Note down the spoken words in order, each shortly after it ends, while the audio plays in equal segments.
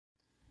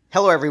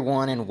Hello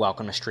everyone and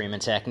welcome to Streamin'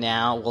 Tech.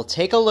 Now, we'll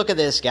take a look at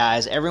this,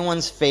 guys.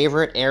 Everyone's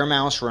favorite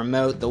Airmouse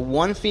remote. The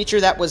one feature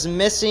that was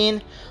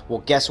missing, well,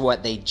 guess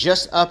what? They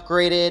just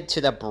upgraded to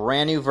the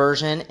brand new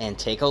version, and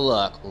take a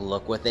look.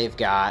 Look what they've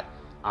got.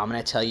 I'm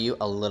going to tell you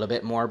a little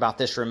bit more about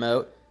this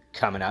remote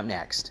coming up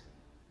next.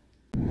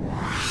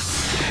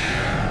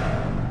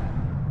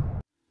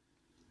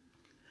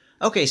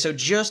 Okay, so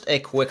just a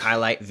quick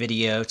highlight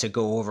video to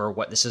go over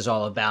what this is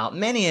all about.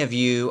 Many of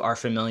you are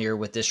familiar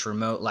with this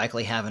remote,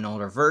 likely have an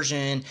older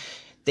version.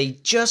 They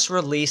just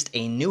released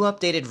a new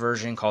updated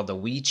version called the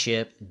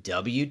Wechip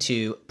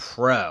W2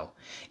 Pro.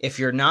 If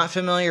you're not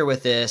familiar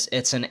with this,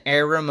 it's an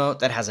Air remote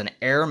that has an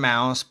Air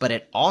mouse, but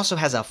it also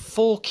has a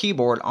full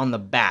keyboard on the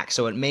back,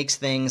 so it makes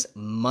things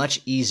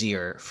much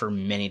easier for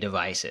many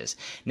devices.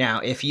 Now,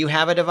 if you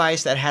have a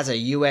device that has a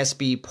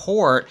USB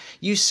port,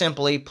 you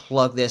simply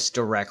plug this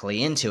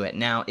directly into it.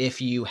 Now, if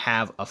you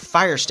have a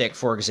Firestick,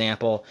 for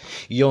example,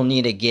 you'll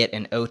need to get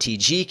an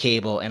OTG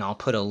cable, and I'll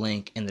put a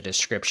link in the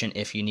description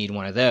if you need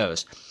one of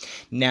those.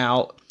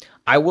 Now,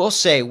 I will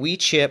say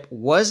Wechip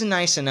was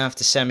nice enough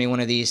to send me one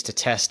of these to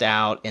test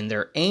out, and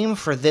their aim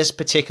for this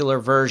particular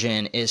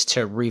version is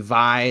to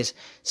revise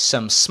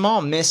some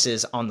small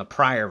misses on the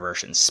prior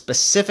version.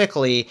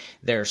 Specifically,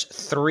 there's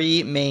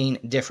three main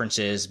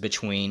differences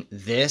between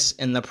this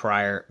and the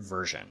prior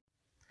version.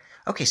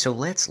 Okay, so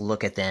let's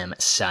look at them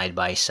side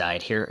by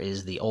side. Here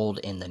is the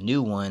old and the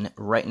new one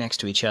right next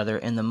to each other,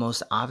 and the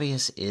most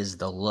obvious is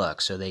the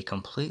look. So they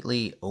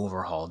completely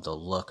overhauled the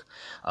look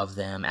of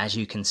them. As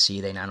you can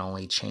see, they not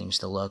only changed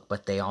the look,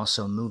 but they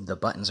also moved the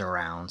buttons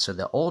around. So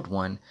the old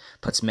one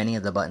puts many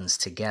of the buttons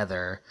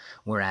together,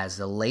 whereas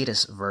the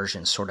latest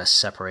version sort of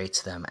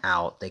separates them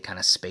out. They kind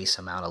of space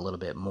them out a little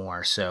bit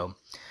more. So,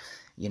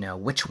 you know,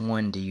 which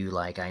one do you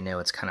like? I know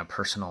it's kind of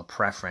personal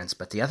preference,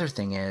 but the other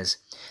thing is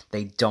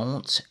they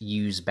don't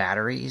use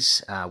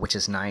batteries, which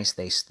is nice.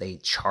 They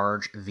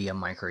charge via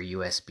micro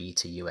USB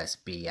to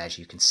USB, as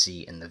you can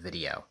see in the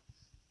video.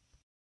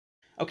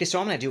 Okay, so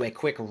I'm going to do a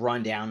quick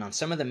rundown on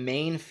some of the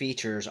main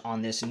features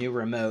on this new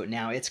remote.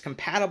 Now, it's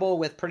compatible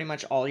with pretty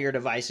much all your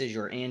devices,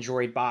 your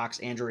Android box,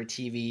 Android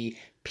TV,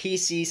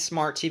 PC,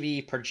 smart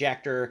TV,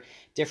 projector,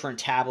 different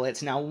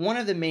tablets. Now, one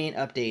of the main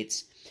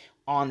updates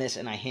on this,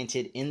 and I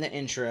hinted in the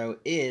intro,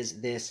 is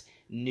this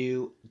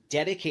new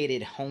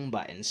dedicated home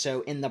button.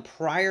 So in the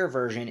prior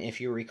version,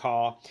 if you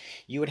recall,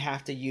 you would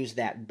have to use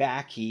that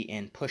back key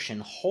and push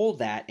and hold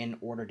that in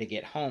order to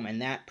get home, and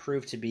that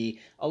proved to be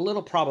a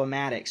little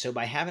problematic. So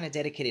by having a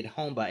dedicated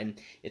home button,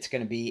 it's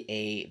going to be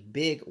a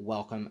big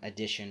welcome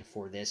addition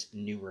for this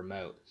new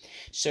remote.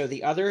 So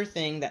the other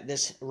thing that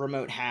this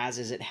remote has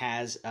is it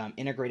has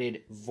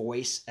integrated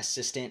voice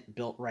assistant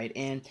built right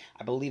in.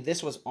 I believe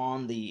this was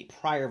on the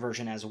prior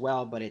version as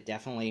well, but it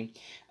definitely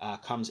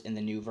comes in the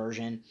new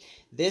version.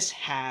 This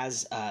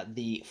has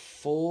the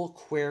full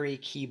query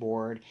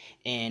keyboard,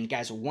 and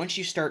guys, once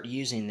you start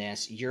using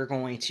this, you're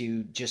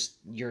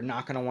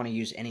not going to want to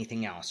use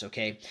anything else,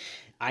 okay?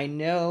 I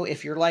know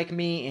if you're like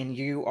me and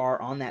you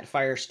are on that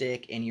Fire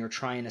Stick and you're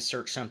trying to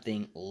search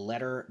something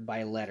letter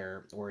by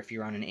letter, or if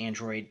you're on an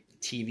Android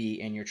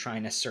TV and you're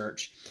trying to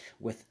search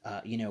with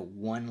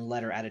one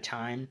letter at a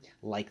time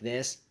like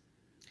this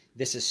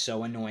is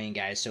so annoying,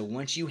 guys. So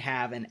once you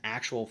have an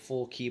actual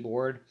full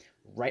keyboard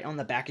right on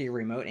the back of your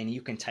remote and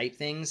you can type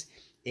things,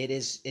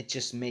 it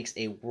just makes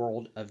a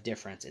world of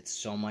difference. It's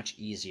so much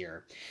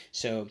easier.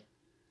 So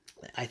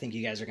I think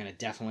you guys are going to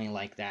definitely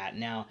like that.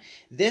 Now,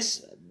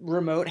 this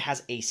remote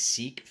has a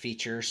seek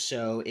feature,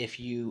 so if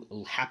you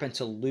happen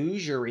to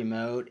lose your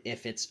remote,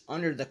 if it's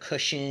under the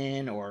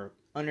cushion or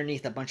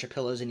underneath a bunch of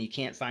pillows and you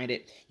can't find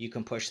it, you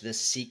can push this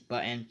seek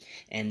button,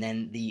 and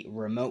then the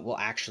remote will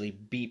actually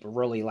beep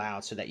really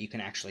loud so that you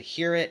can actually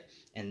hear it,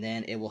 and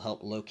then it will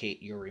help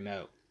locate your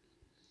remote.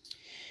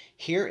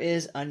 Here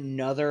is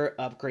another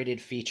upgraded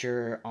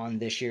feature on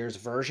this year's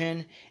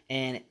version,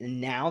 and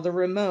now the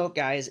remote,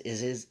 guys,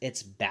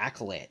 it's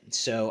backlit.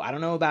 So I don't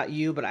know about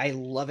you, but I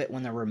love it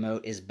when the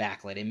remote is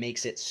backlit. It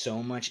makes it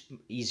so much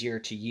easier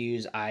to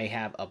use. I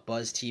have a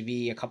Buzz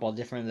TV, a couple of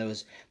different of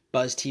those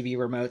Buzz TV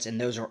remotes,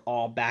 and those are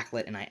all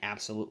backlit, and I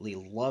absolutely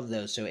love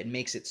those. So it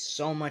makes it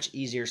so much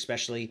easier,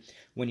 especially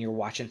when you're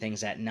watching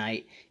things at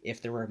night,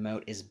 if the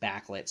remote is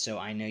backlit. So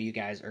I know you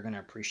guys are going to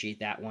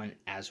appreciate that one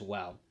as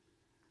well.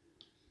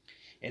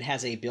 It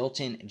has a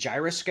built-in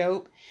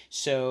gyroscope,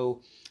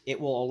 so it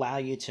will allow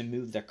you to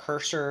move the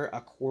cursor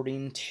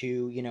according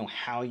to,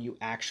 how you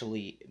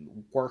actually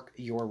work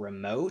your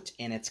remote,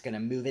 and it's going to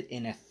move it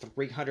in a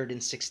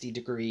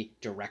 360-degree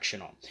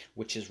directional,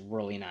 which is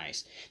really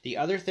nice. The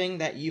other thing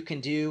that you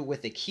can do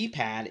with the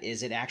keypad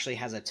is it actually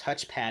has a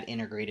touchpad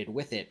integrated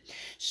with it.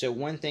 So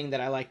one thing that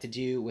I like to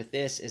do with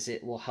this is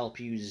it will help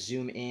you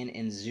zoom in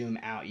and zoom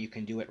out. You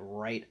can do it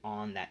right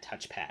on that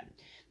touchpad.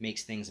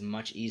 Makes things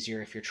much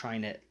easier if you're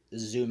trying to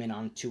zoom in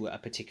onto a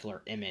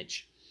particular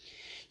image.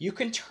 You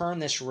can turn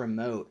this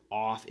remote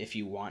off if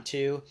you want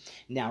to.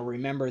 Now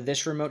remember,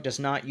 this remote does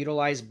not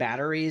utilize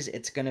batteries.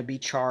 It's going to be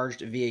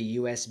charged via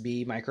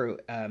USB, micro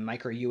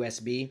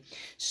USB.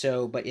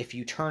 So, but if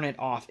you turn it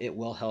off, it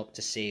will help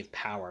to save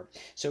power.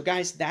 So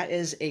guys, that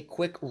is a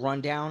quick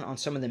rundown on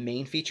some of the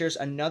main features.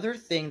 Another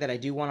thing that I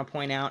do want to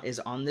point out is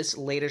on this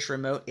latest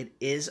remote, it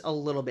is a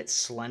little bit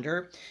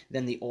slender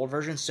than the old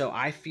version. So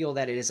I feel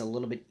that it is a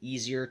little bit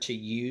easier to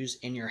use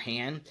in your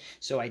hand.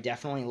 So I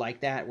definitely like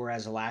that.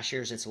 Whereas last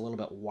year's, it's a little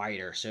bit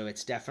wider. So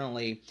it's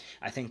definitely,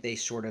 I think they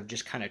sort of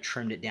just kind of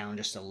trimmed it down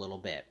just a little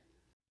bit.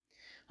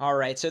 All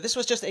right, so this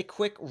was just a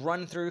quick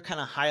run through kind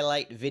of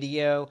highlight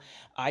video.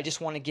 I just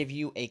want to give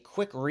you a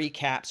quick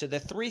recap. So the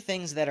three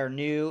things that are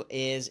new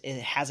is it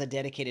has a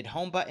dedicated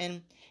home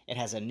button. It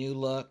has a new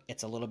look.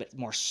 It's a little bit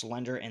more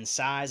slender in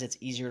size. It's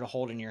easier to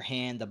hold in your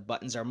hand. The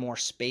buttons are more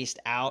spaced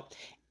out.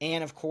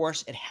 And of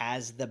course, it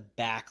has the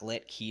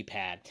backlit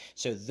keypad.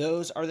 So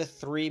those are the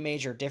three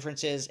major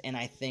differences, and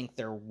I think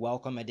they're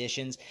welcome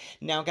additions.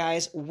 Now,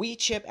 guys,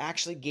 Wechip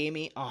actually gave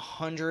me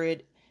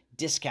 100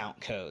 discount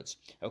codes.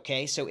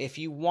 Okay, so if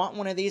you want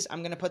one of these,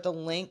 I'm going to put the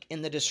link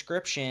in the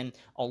description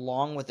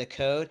along with the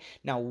code.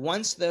 Now,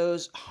 once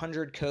those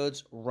 100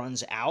 codes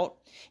runs out,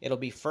 it'll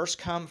be first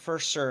come,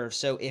 first serve.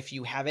 So if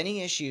you have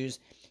any issues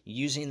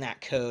using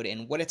that code,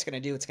 and what it's going to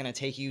do, it's going to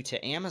take you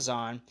to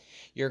Amazon.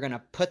 You're going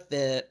to put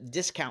the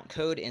discount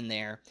code in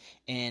there,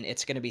 and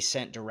it's going to be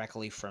sent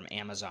directly from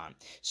Amazon.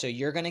 So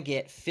you're going to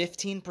get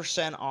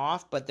 15%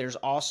 off, but there's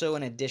also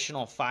an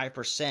additional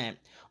 5%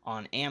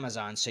 on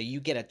Amazon. So you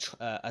get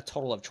a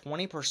total of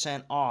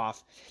 20%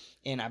 off.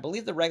 And I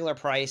believe the regular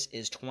price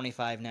is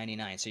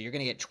 $25.99. So you're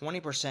going to get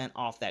 20%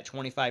 off that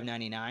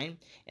 $25.99,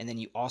 and then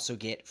you also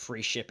get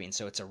free shipping.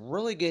 So it's a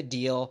really good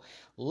deal.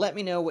 Let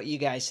me know what you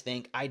guys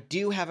think. I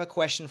do have a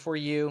question for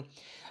you.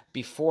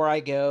 Before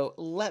I go,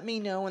 let me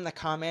know in the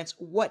comments,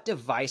 what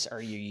device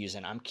are you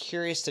using? I'm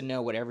curious to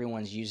know what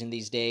everyone's using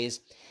these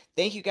days.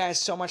 Thank you guys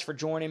so much for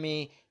joining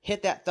me.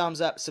 Hit that thumbs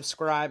up,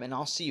 subscribe, and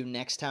I'll see you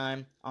next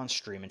time on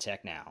Streamin'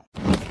 Tech Now.